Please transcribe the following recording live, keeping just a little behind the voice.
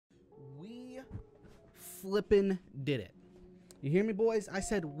flippin' did it. You hear me, boys? I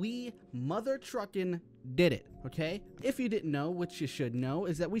said we mother truckin' did it, okay? If you didn't know, which you should know,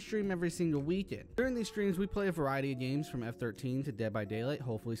 is that we stream every single weekend. During these streams, we play a variety of games from F13 to Dead by Daylight,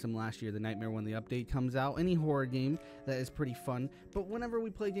 hopefully some last year, The Nightmare when the update comes out, any horror game that is pretty fun. But whenever we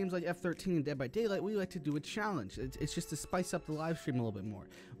play games like F13 and Dead by Daylight, we like to do a challenge. It's just to spice up the live stream a little bit more.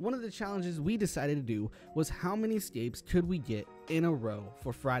 One of the challenges we decided to do was how many escapes could we get in a row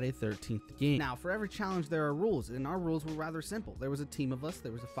for Friday 13th game. Now, for every challenge, there are rules, and our rules were rather simple. There was a team of us,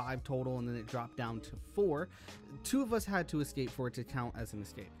 there was a 5 total, and then it dropped down to 4. 2 of us had to escape for it to count as an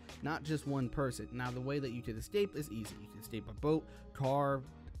escape, not just one person. Now, the way that you could escape is easy. You can escape by boat, car,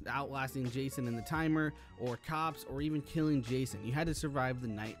 outlasting Jason in the timer, or cops, or even killing Jason. You had to survive the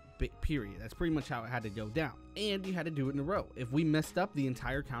night, period. That's pretty much how it had to go down. And you had to do it in a row. If we messed up, the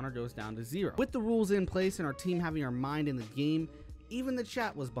entire counter goes down to 0. With the rules in place and our team having our mind in the game, even the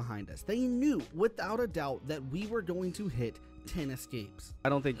chat was behind us. They knew without a doubt that we were going to hit 10 escapes. I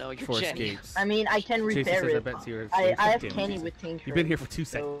don't think 4 escapes. I mean, I can repair it. I have Kenny with Tank. You've been here for 2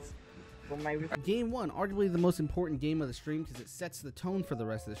 seconds. Game 1, arguably the most important game of the stream because it sets the tone for the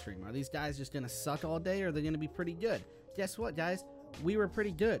rest of the stream. Are these guys just going to suck all day or are they going to be pretty good? Guess what, guys? We were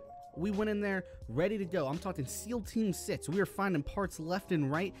pretty good. We went in there ready to go. I'm talking SEAL Team 6. We were finding parts left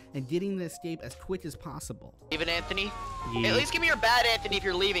and right and getting the escape as quick as possible. Even Anthony? Yeah. Hey, at least give me your bat, Anthony, if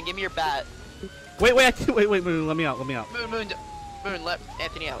you're leaving. Give me your bat. Wait, Moon, let me out, Moon, let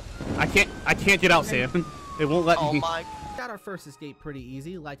Anthony out. I can't get out, Sam. It won't let me. Oh my. Got our first escape pretty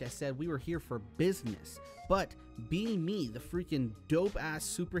easy. Like I said, we were here for business. But being me, the freaking dope-ass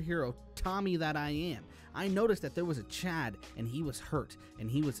superhero Tommy that I am, I noticed that there was a Chad, and he was hurt, and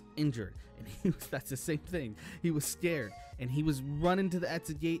he was injured, and that's the same thing. He was scared, and he was running to the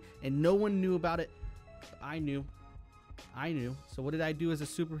exit gate, and no one knew about it. I knew. So what did I do as a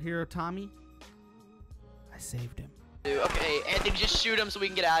superhero Tommy? I saved him. Dude, okay, Anthony, just shoot him so we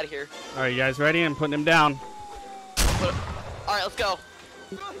can get out of here. All right, you guys ready? I'm putting him down. All right, let's go.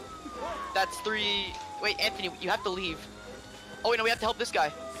 That's 3. Wait, Anthony, you have to leave. Oh, wait, no, we have to help this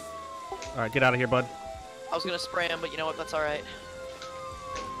guy. All right, get out of here, bud. I was going to spray him, but you know what? That's all right.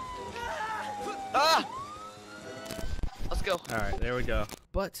 Ah! Let's go. All right, there we go.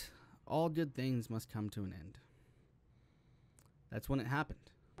 But all good things must come to an end. That's when it happened.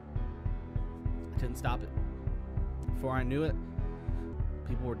 I couldn't stop it. Before I knew it,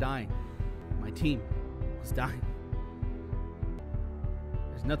 people were dying. My team was dying.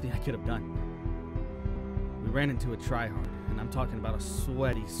 There's nothing I could have done. We ran into a tryhard, and I'm talking about a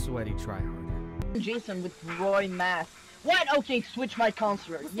sweaty tryhard. Jason with Roy Mask. What? Okay, switch my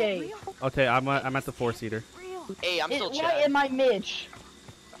concert. Yay. Okay, I'm at the 4-seater. Hey, I'm still Why am I Midge?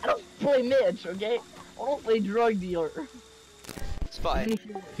 I don't play Midge, okay? I don't play drug dealer. It's fine.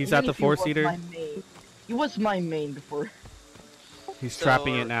 He's at the 4-seater. He was my main before. He's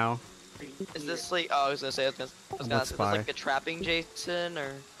trapping it now. Is this like? Oh, I was gonna say. I was gonna say, is this like a trapping Jason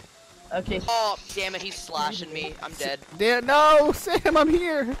or? Okay. Oh, damn it! He's slashing me. I'm dead. No, Sam, I'm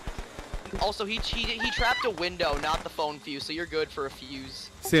here. Also, he trapped a window, not the phone fuse. So you're good for a fuse.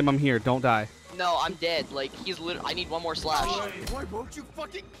 Sam, I'm here. Don't die. No, I'm dead. Like he's literally. I need one more slash. Why won't you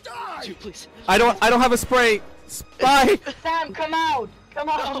fucking die? Dude, please. I don't have a spray. Spy. Sam, come out. Come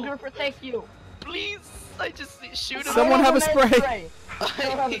out. No. I'm gonna protect you. Please, I just shoot him. Someone have a spray.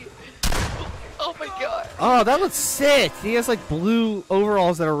 Oh my god. Oh, that looks sick. He has like blue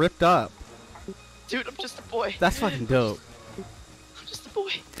overalls that are ripped up. Dude, I'm just a boy. That's fucking dope. I'm just a boy.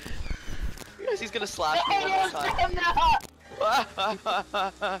 He's gonna slash me one more time.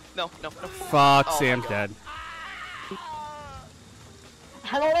 No. Fuck, Oh Sam's dead.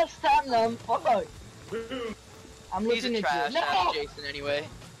 I don't have stamina. Fuck. I'm He's looking a at trash you. ass No. Jason anyway.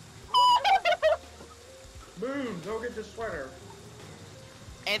 Moon, go get the sweater.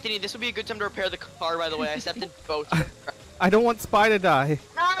 Anthony, this would be a good time to repair the car, by the way. I stepped in both. I don't want Spy to die.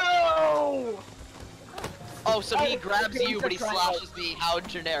 No. Oh, so he grabs you, but he slashes me. How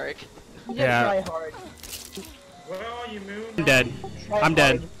generic. Yeah. Try hard. Where are you, Moon? I'm dead. Try I'm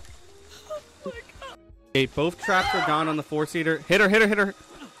dead. hard. Okay, both traps are gone on the 4-seater. Hit her.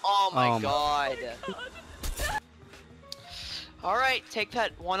 Oh my god. Alright, take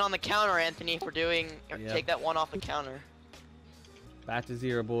that one on the counter, Anthony, if we're doing... Take that one off the counter. Back to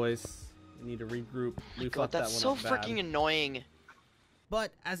 0, boys. We need to regroup. We fucked that's that so one up bad. freaking annoying.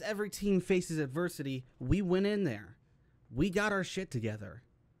 But as every team faces adversity, we went in there. We got our shit together.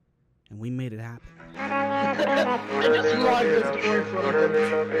 And we made it happen. I just logged this door from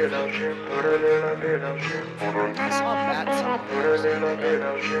I saw a bat somewhere.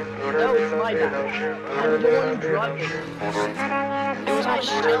 No, it's my bat. I'm the one who dropped it. It was on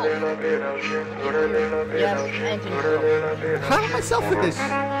stealth. Yes, Anthony. How am I selfish?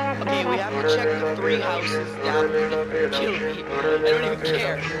 Okay, we have to check the 3 houses down. Kill me. I don't even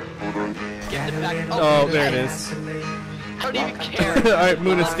care. Get them back. Oh, there it is. I don't even care. Alright,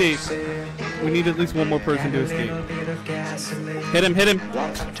 Moon escape. We need at least one more person to escape. Hit him, hit him.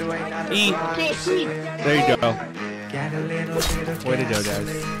 E. There you go. Way to go,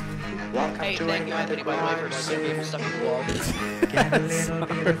 guys. Hey, thank you, Anthony, by the way, for getting people stuck in the wall.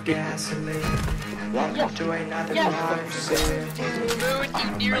 Moon, you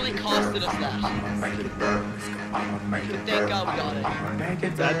nearly costed us that. But thank God we got it.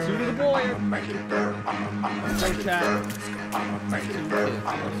 That's two to the boy.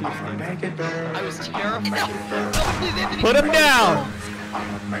 I was terrified. No, please, Anthony. Put him down.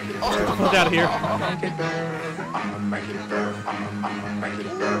 Put out of here.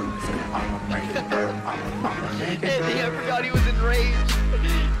 Anthony, I forgot he was enraged.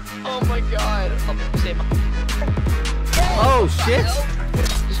 Oh my God. Oh shit!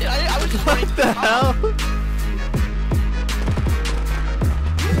 Shit, I was just What the hell?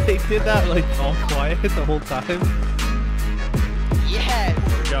 They did that like all quiet the whole time. Yes.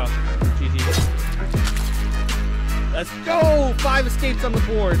 There we go. GG. Let's go! 5 escapes on the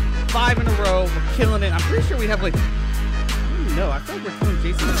board. 5 in a row. We're killing it. I'm pretty sure we have like... I don't even know. I feel like we're killing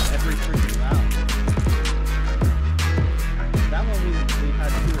Jason every freaking round. That one we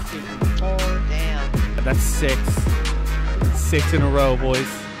had 2 escapes in the car. Damn. That's 6. 6 in a row,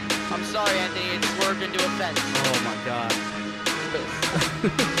 boys. I'm sorry, Anthony. It swerved into a fence. Oh my god.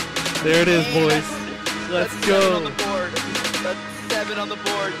 There it is, Hey, boys. Let's that's go. 7 on the board. That's 7 on the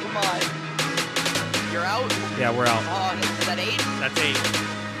board. Come on. You're out? Yeah, we're out. Is that 8? That's 8.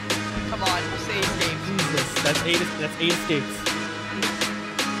 Come on, we'll say escapes. Jesus, that's 8. That's 8 escapes.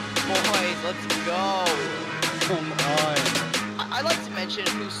 Boys, let's go. Come on. I'd like to mention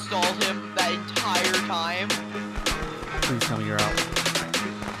who stalled him that entire time. Please tell me you're out.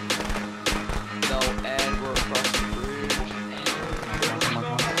 No, and we're across the bridge. Come on, come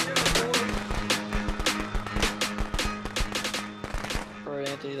on. Alright,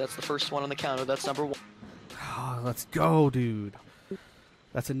 Anthony, that's the first one on the counter. That's number 1. Oh, let's go, dude.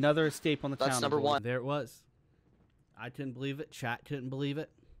 That's another escape on the That's counter. number boys. 1. There it was. I couldn't believe it. Chat couldn't believe it.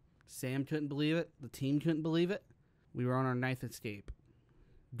 Sam couldn't believe it. The team couldn't believe it. We were on our 9th escape.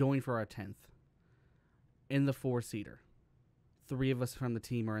 Going for our 10th. In the 4-seater. 3 of us from the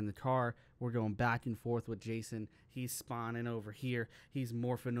team are in the car. We're going back and forth with Jason. He's spawning over here. He's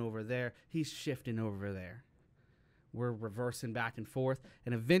morphing over there. He's shifting over there. We're reversing back and forth.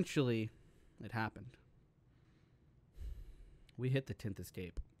 And eventually, it happened. We hit the 10th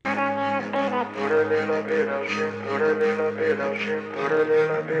escape. Put a little bit of shit, put a little bit of shit, put a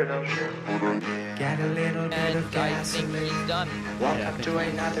little bit of shit. Get a little bit of And I think gasoline. he's done. Welcome to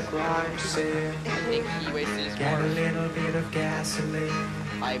another crime scene. I think he wasted his Get a mark. little bit of gasoline.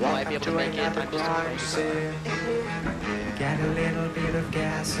 I might be able to make it. Another I'm just crime afraid. scene. Get a little bit of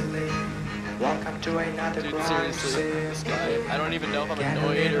gasoline. Welcome to another Dude, crime seriously, scene. this guy, I don't even know if I'm Get a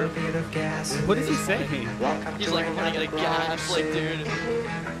annoyed little or... bit of gasoline. What is he saying? Welcome He's to like running out another of crime gas, like, scene. dude.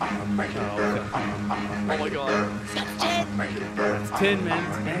 I'ma make it burn. Oh my God. I'ma make it burn. That's 10,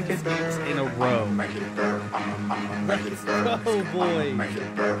 man. Make it burn. In a row. Make it burn. I'ma make it burn. Go, boys. Make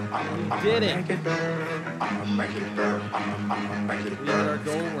it burn. We did it. Make it burn. I'ma make it burn. I'ma make it We burn. hit our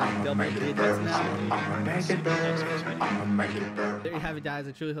goal. We're in double digits now. I'ma make it burn. I'ma make it burn. There you have it, guys.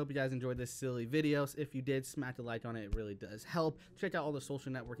 I truly hope you guys enjoyed this silly video. If you did, smack a like on it. It really does help. Check out all the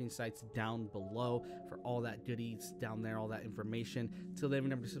social networking sites down below for all that goodies down there, all that information. Till then,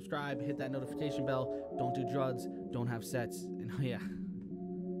 remember to subscribe, hit that notification bell. Don't do drugs. Don't have sex. And oh yeah,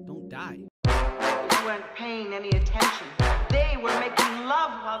 don't die. They weren't paying any attention. They were making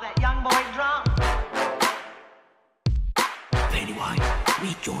love while that young boy drowned. Pennywise,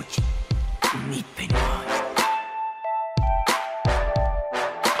 meet Georgie. Meet Pennywise.